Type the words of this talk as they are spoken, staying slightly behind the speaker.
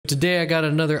Today I got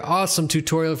another awesome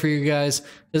tutorial for you guys.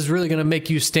 This is really going to make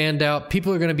you stand out.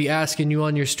 People are going to be asking you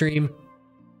on your stream,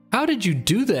 how did you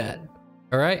do that?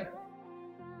 All right.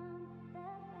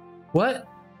 What?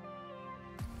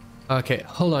 Okay,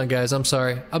 hold on guys, I'm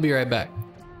sorry. I'll be right back.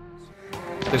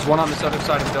 There's one on this other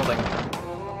side of the building.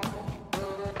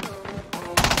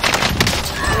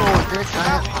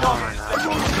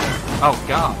 Oh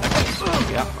god.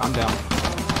 Yeah, I'm down.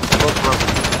 Both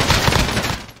broken.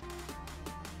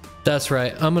 That's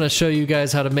right. I'm going to show you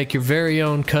guys how to make your very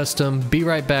own custom Be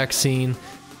Right Back scene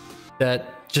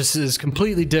that just is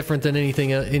completely different than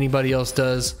anything anybody else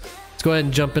does. Let's go ahead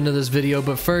and jump into this video,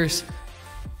 but first,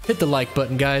 hit the like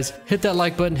button, guys. Hit that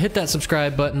like button, hit that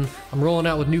subscribe button. I'm rolling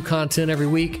out with new content every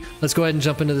week. Let's go ahead and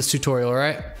jump into this tutorial, all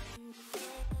right?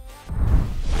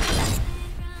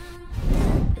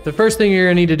 The first thing you're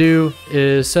gonna need to do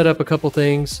is set up a couple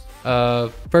things.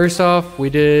 First off,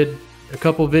 we did a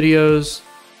couple videos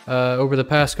over the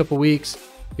past couple weeks.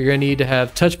 You're gonna need to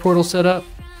have touch portal set up,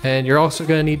 and you're also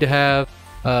gonna need to have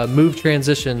move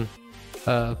transition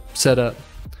set up.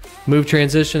 Move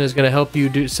transition is going to help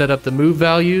you set up the move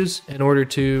values in order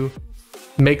to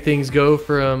make things go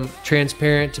from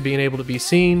transparent to being able to be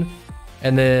seen.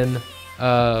 And then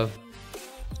the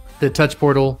touch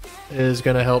portal is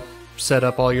going to help set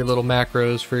up all your little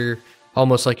macros for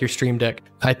almost like your Stream Deck.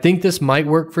 I think this might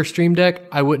work for Stream Deck.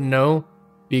 I wouldn't know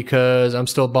because I'm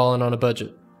still balling on a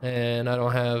budget and I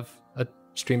don't have a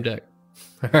Stream Deck.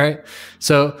 All right.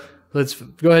 So let's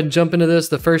go ahead and jump into this.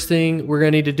 The first thing we're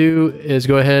going to need to do is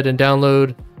go ahead and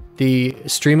download the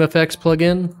StreamFX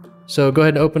plugin. So go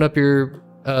ahead and open up your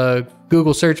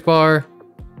Google search bar,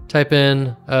 type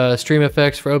in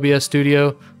StreamFX for OBS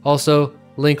Studio. Also,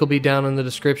 link will be down in the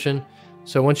description.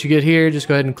 So once you get here, just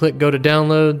go ahead and click go to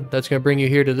download. That's going to bring you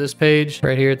here to this page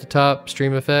right here at the top,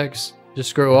 StreamFX. Just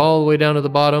scroll all the way down to the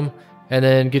bottom and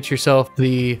then get yourself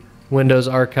the Windows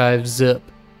Archive zip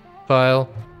file.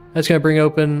 That's going to bring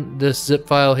open this zip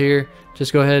file here.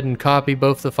 Just go ahead and copy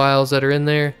both the files that are in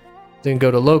there. Then go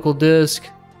to local disk,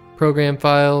 program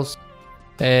files,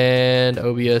 and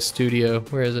OBS Studio.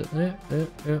 Where is it?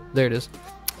 There it is.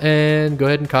 And go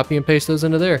ahead and copy and paste those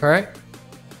into there. All right.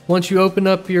 Once you open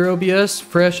up your OBS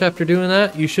fresh after doing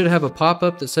that, you should have a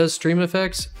pop-up that says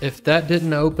StreamFX. If that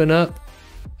didn't open up,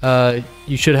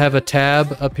 you should have a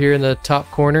tab up here in the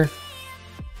top corner.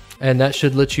 And that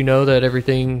should let you know that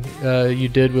everything you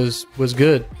did was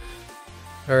good.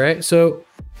 All right, so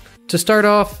to start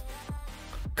off,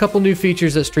 a couple new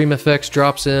features that StreamFX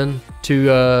drops in to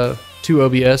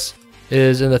OBS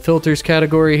is in the filters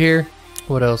category here.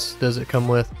 What else does it come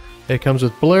with? It comes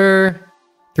with blur,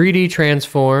 3D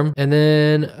transform, and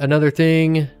then another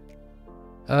thing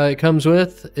it comes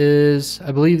with is,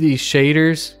 I believe, these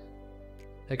shaders.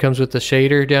 It comes with the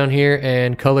shader down here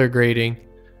and color grading,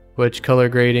 which color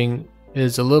grading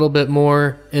is a little bit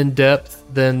more in depth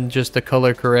than just the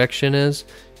color correction is.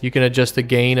 You can adjust the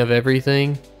gain of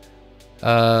everything,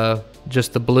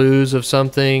 just the blues of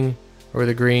something or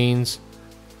the greens.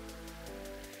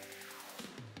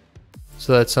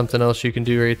 So that's something else you can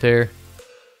do right there.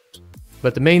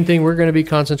 But the main thing we're going to be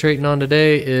concentrating on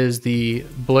today is the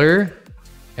blur.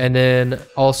 And then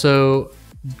also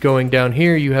going down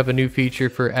here, you have a new feature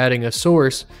for adding a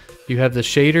source. You have the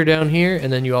shader down here,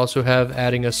 and then you also have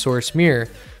adding a source mirror,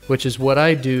 which is what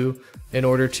I do in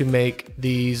order to make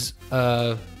these.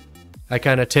 I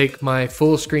kind of take my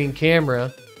full screen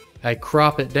camera, I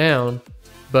crop it down,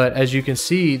 but as you can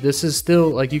see, this is still,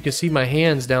 like, you can see my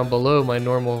hands down below my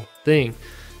normal thing.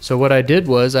 So what I did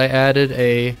was I added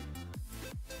a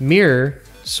mirror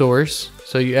source.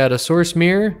 So you add a source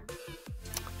mirror,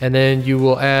 and then you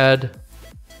will add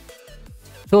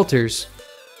filters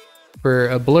for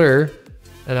a blur,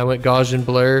 and I went Gaussian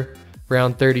blur,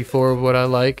 around 34 of what I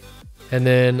like, and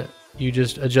then you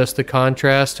just adjust the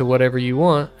contrast to whatever you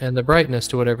want and the brightness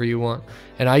to whatever you want.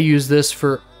 And I use this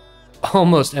for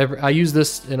almost every, I use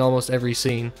this in almost every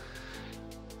scene.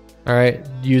 All right,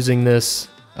 using this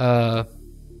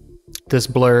this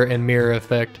blur and mirror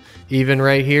effect. Even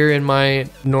right here in my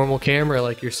normal camera,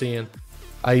 like you're seeing,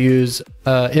 I use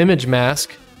image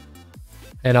mask,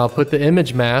 and I'll put the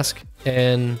image mask,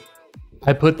 and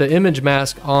I put the image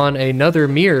mask on another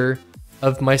mirror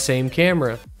of my same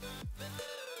camera.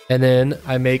 And then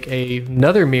I make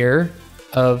another mirror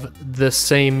of the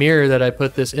same mirror that I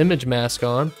put this image mask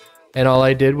on. And all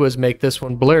I did was make this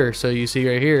one blur. So you see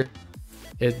right here,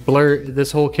 it blurred,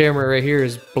 this whole camera right here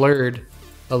is blurred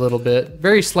a little bit,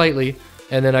 very slightly.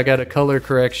 And then I got a color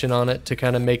correction on it to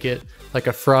kind of make it like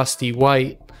a frosty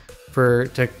white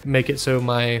to make it so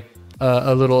my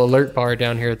a little alert bar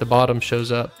down here at the bottom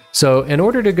shows up. So in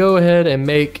order to go ahead and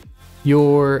make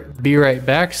your Be Right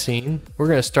Back scene, we're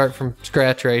going to start from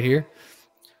scratch right here.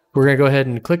 We're going to go ahead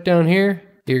and click down here.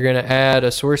 You're going to add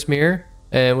a source mirror,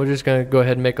 and we're just going to go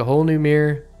ahead and make a whole new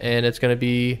mirror, and it's going to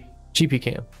be GP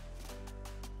Cam.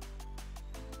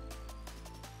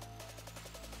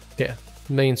 Yeah,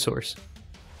 main source.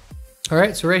 All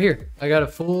right, so right here, I got a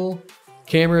full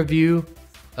camera view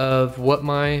of what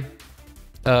my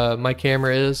my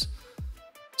camera is.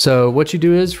 So what you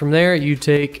do is from there, you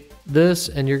take this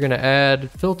and you're going to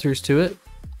add filters to it.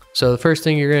 So the first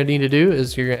thing you're going to need to do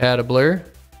is you're going to add a blur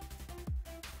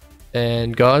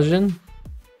and Gaussian.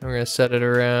 We're going to set it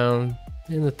around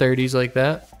in the 30s like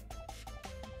that.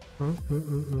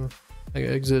 I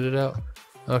exited out.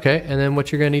 Okay, and then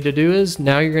what you're going to need to do is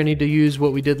now you're going to need to use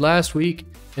what we did last week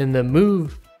in the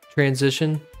move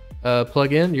transition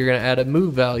plugin. You're going to add a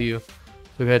move value.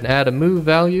 So go ahead and add a move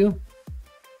value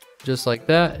just like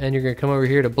that, and you're going to come over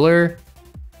here to blur,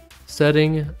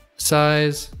 setting,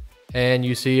 size, and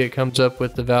you see it comes up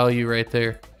with the value right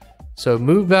there. So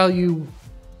move value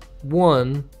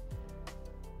 1,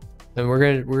 and we're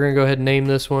gonna go ahead and name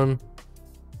this one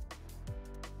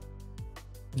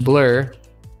blur.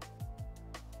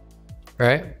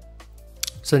 Right?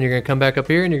 So then you're going to come back up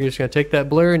here and you're just going to take that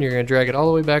blur and you're going to drag it all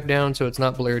the way back down so it's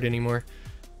not blurred anymore.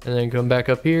 And then come back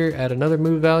up here, add another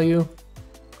move value,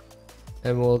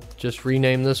 and we'll just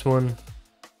rename this one.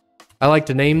 I like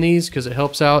to name these because it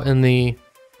helps out in the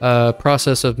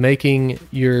process of making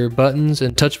your buttons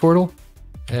in Touch Portal.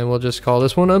 And we'll just call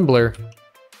this one Unblur.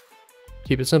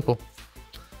 Keep it simple.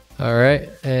 All right,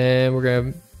 and we're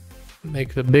going to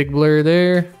make the big blur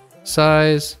there,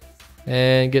 size,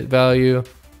 and get value.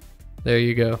 There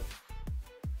you go.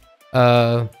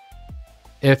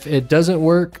 If it doesn't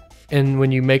work and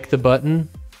when you make the button,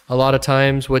 a lot of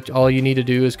times what all you need to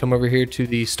do is come over here to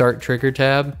the Start Trigger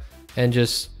tab and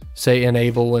just say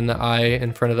enable when the eye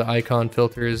in front of the icon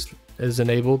filter is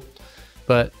enabled.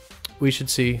 But we should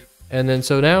see. And then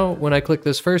so now when I click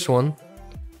this first one,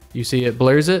 you see it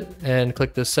blurs it, and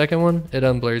click this second one, it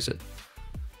unblurs it.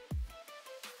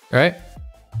 All right.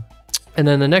 And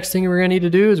then the next thing we're going to need to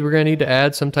do is we're going to need to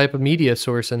add some type of media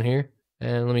source in here.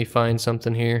 And let me find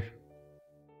something here.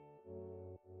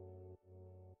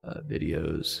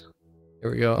 Videos. There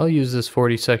we go. I'll use this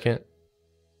 40-second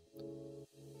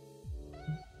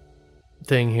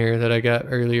thing here that I got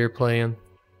earlier playing.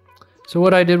 So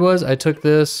what I did was I took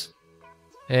this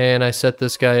and I set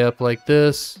this guy up like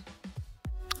this.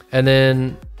 And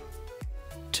then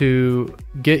to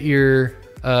get your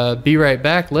Be Right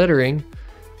Back lettering,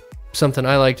 something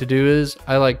I like to do is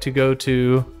I like to go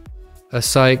to a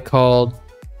site called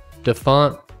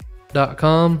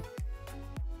defont.com,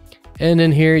 and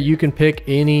in here you can pick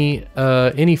any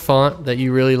font that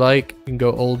you really like. You can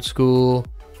go old school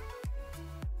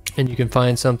and you can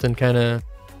find something kind of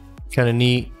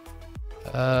neat.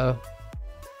 I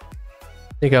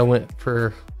think I went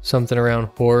for something around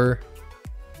horror.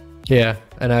 Yeah,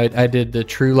 and I did the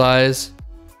True Lies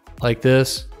like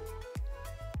this.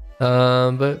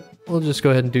 But we'll just go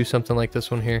ahead and do something like this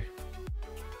one here.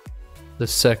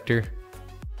 This sector.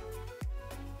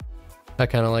 I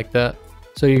kind of like that.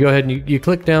 So you go ahead and you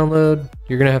click download.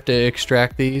 You're going to have to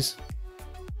extract these.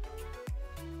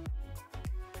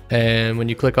 And when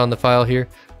you click on the file here,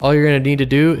 all you're going to need to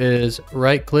do is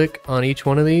right click on each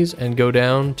one of these and go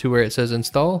down to where it says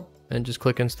install and just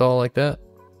click install like that.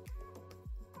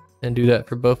 And do that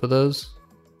for both of those.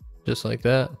 Just like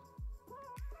that.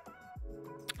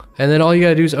 And then all you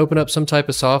gotta do is open up some type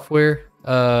of software.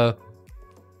 For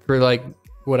like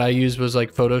what I used was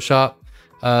like Photoshop.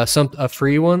 A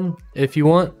free one, if you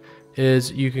want,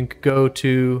 is you can go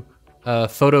to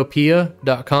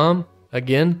photopea.com.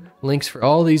 Again, links for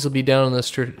all these will be down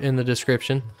in the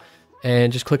description.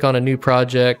 And just click on a new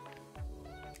project.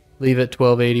 Leave it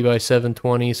 1280 by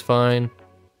 720 is fine.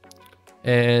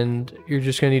 And you're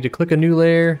just gonna need to click a new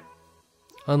layer,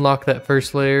 unlock that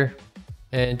first layer,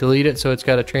 and delete it so it's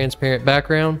got a transparent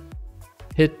background.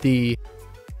 Hit the,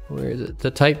 where is it? The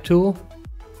type tool.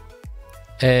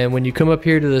 And when you come up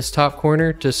here to this top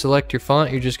corner to select your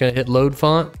font, you're just going to hit load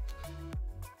font.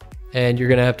 And you're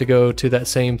going to have to go to that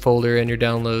same folder in your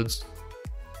downloads.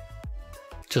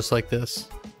 Just like this.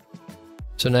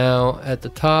 So now at the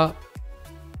top,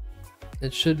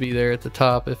 it should be there at the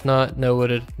top. If not, know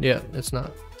what it, yeah, it's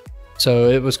not. So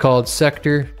it was called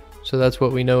Sector. So that's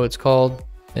what we know it's called.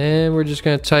 And we're just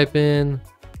going to type in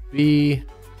Be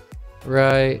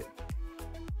Right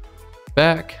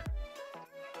Back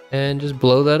and just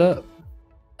blow that up.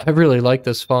 I really like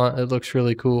this font. It looks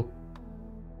really cool.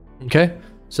 Okay,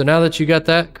 so now that you got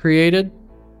that created,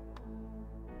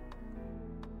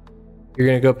 You're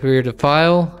going to go up here to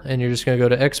File, and you're just going to go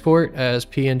to Export as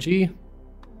PNG.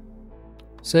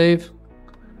 Save.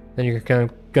 Then you're going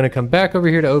to come back over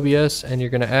here to OBS, and you're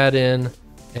going to add in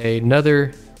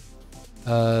another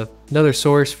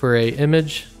source for a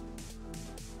image.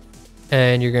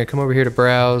 And you're going to come over here to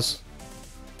Browse.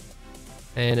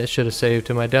 And it should have saved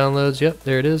to my downloads. Yep,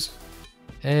 there it is.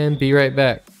 And be right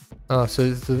back. Oh, so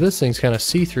this thing's kind of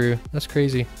see-through. That's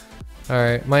crazy.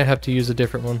 Alright, might have to use a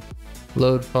different one.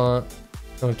 Load font.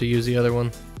 Don't have to use the other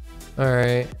one.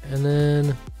 Alright, and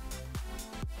then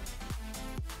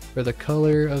for the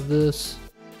color of this,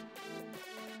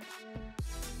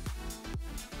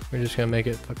 we're just gonna make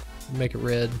it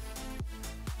red.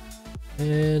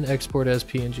 And export as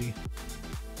PNG.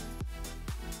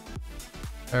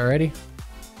 Alrighty.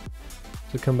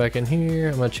 So come back in here.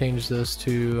 I'm gonna change this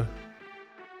to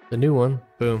the new one.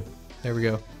 Boom. There we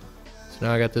go. So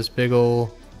now I got this big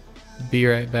ol' be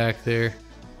right back there.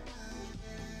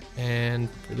 And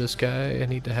for this guy, I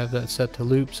need to have that set to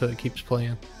loop so it keeps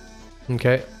playing.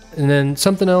 Okay. And then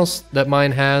something else that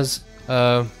mine has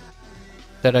that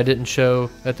I didn't show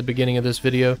at the beginning of this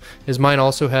video is mine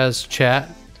also has chat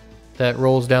that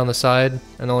rolls down the side.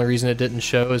 And the only reason it didn't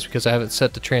show is because I have it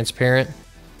set to transparent.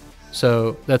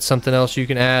 So that's something else you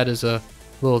can add, is a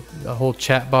whole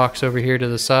chat box over here to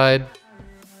the side.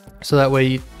 So that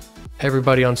way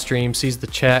everybody on stream sees the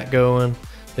chat going.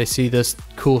 They see this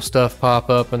cool stuff pop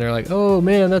up and they're like, oh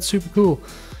man, that's super cool.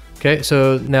 Okay,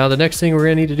 so now the next thing we're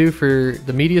gonna need to do for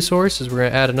the media source is we're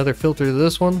gonna add another filter to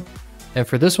this one. And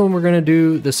for this one, we're gonna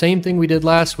do the same thing we did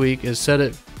last week, is set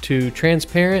it to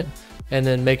transparent and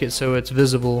then make it so it's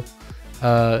visible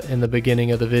in the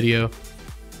beginning of the video.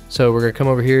 So we're gonna come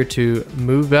over here to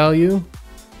move value,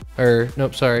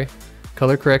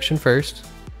 color correction first.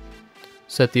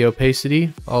 Set the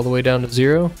opacity all the way down to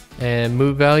 0 and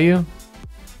move value.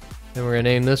 Then we're gonna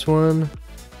name this one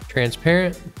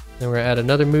transparent. Then we're gonna add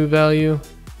another move value,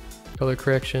 color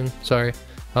correction,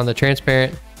 on the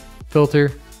transparent,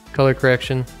 filter, color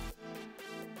correction,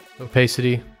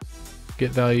 opacity,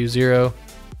 get value 0,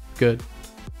 good.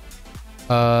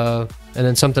 And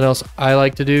then something else I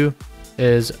like to do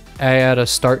is I add a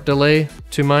start delay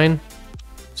to mine.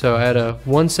 So I add a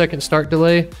 1 second start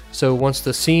delay. So once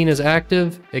the scene is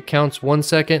active, it counts 1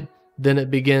 second, then it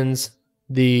begins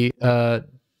the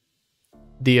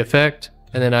effect,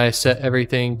 and then I set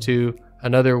everything to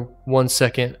another 1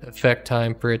 second effect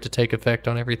time for it to take effect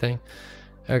on everything.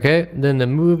 Okay, then the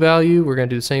move value, we're gonna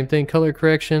do the same thing, color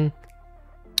correction,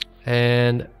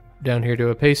 and down here to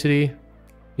opacity.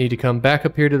 Need to come back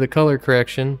up here to the color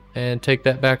correction and take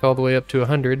that back all the way up to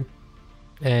 100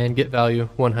 and get value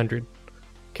 100.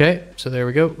 Okay, so there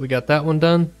we go, we got that one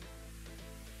done.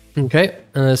 Okay,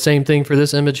 and the same thing for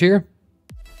this image here.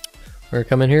 We're gonna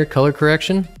come in here, color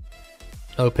correction,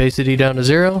 opacity down to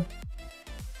 0,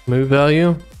 move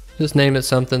value, just name it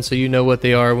something so you know what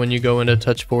they are when you go into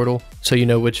Touch Portal, so you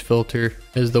know which filter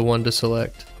is the one to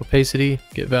select. Opacity,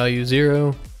 get value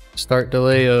 0, start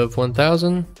delay of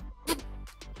 1000,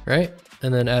 right?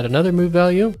 And then add another move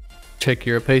value, check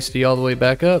your opacity all the way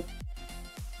back up,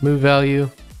 move value,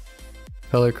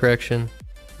 color correction,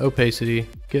 opacity,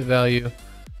 get value,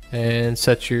 and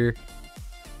set your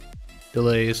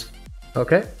delays.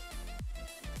 Okay.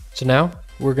 So now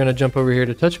we're going to jump over here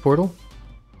to Touch Portal.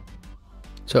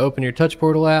 So open your Touch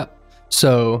Portal app.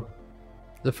 So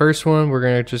the first one, we're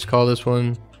going to just call this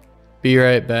one Be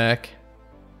Right Back.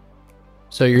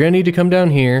 So you're going to need to come down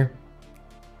here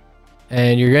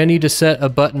and you're going to need to set a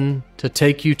button to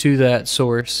take you to that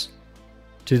source,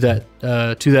 to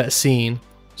that scene.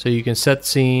 So you can set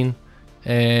scene,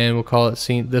 and we'll call it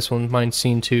scene, this one, mine's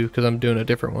scene 2 because I'm doing a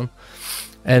different one.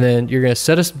 And then you're going to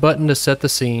set a button to set the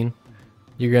scene.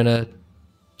 You're going to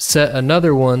set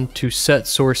another one to set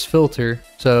source filter.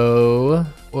 So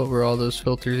what were all those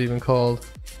filters even called?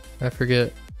 I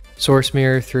forget. Source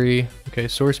mirror 3. Okay,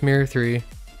 source mirror 3.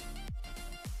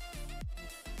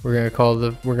 We're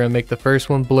going to make the first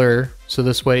one blur. So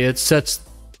this way it sets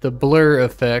the blur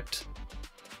effect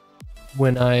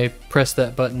when I press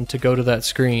that button to go to that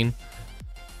screen.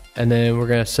 And then we're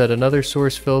going to set another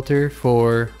source filter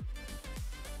for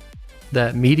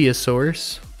that media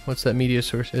source. What's that media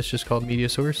source? It's just called media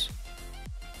source.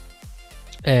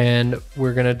 And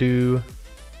we're going to do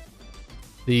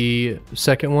the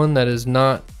second one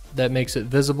that makes it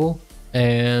visible,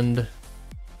 and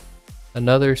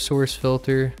another source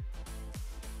filter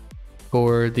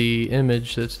for the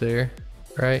image that's there,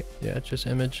 right? Yeah, it's just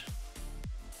image.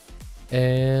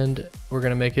 And we're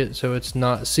going to make it so it's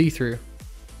not see-through.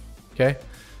 Okay,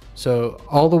 so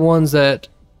all the ones that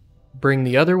bring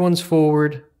the other ones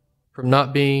forward from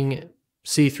not being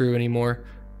see-through anymore,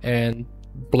 and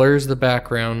blurs the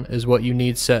background is what you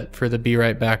need set for the be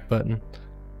right back button.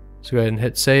 So go ahead and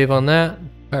hit save on that.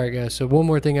 Alright guys, so one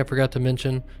more thing I forgot to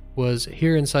mention was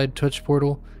here inside Touch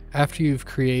Portal, after you've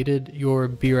created your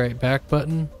be right back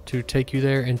button to take you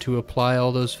there and to apply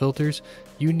all those filters,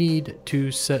 you need to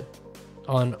set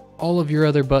on all of your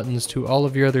other buttons to all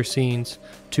of your other scenes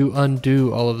to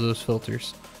undo all of those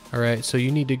filters. Alright, so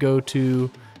you need to go to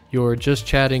your just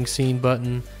chatting scene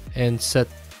button and set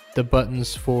the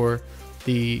buttons for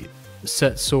the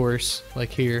set source, like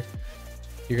here.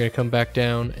 You're going to come back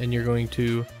down and you're going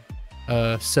to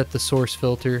set the source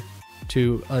filter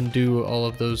to undo all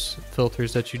of those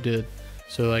filters that you did.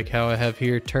 So like how I have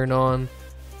here, turn on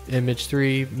image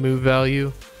 3 move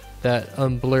value, that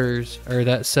unblurs, or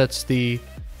that sets the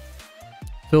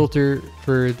filter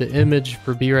for the image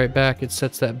for be right back. It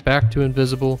sets that back to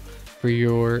invisible. For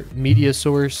your media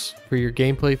source, for your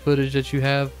gameplay footage that you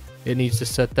have, it needs to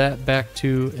set that back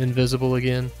to invisible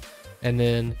again, and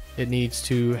then it needs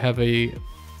to have a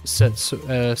set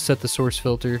the source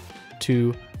filter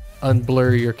to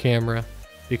unblur your camera,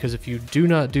 because if you do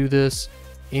not do this,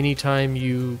 anytime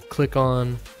you click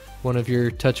on one of your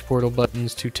touch portal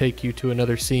buttons to take you to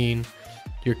another scene,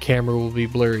 your camera will be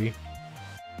blurry.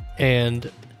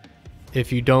 And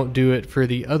if you don't do it for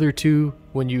the other two,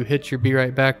 when you hit your be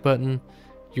right back button,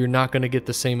 you're not going to get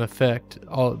the same effect.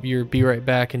 All your be right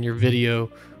back and your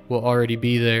video will already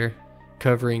be there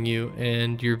covering you,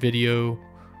 and your video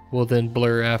will then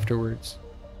blur afterwards.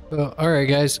 So, alright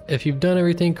guys, if you've done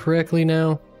everything correctly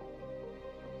now,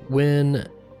 when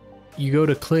you go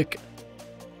to click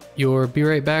your be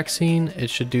right back scene, it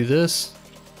should do this.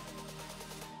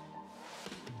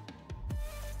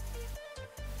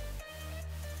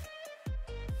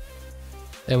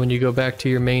 And when you go back to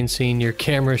your main scene, your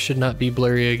camera should not be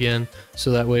blurry again,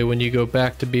 so that way when you go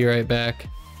back to be right back,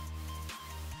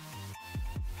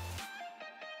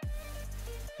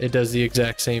 it does the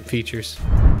exact same features.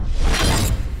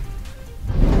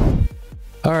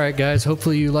 Alright guys,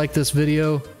 hopefully you liked this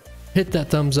video. Hit that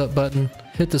thumbs up button,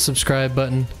 hit the subscribe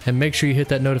button, and make sure you hit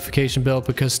that notification bell,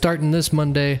 because starting this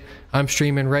Monday, I'm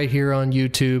streaming right here on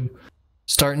YouTube.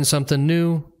 Starting something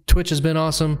new. Twitch has been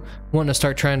awesome. Wanting to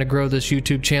start trying to grow this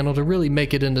YouTube channel to really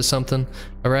make it into something.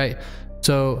 Alright,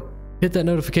 so hit that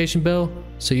notification bell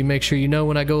so you make sure you know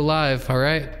when I go live.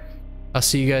 Alright, I'll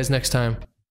see you guys next time.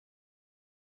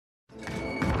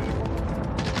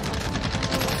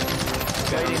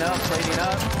 Trading up, trading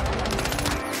up.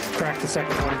 Crack the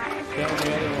second one. Down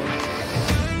the other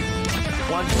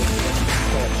one. One.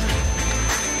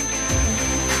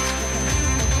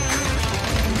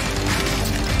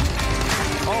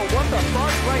 Oh, what the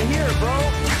fuck? Right here, bro.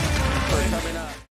 Coming up.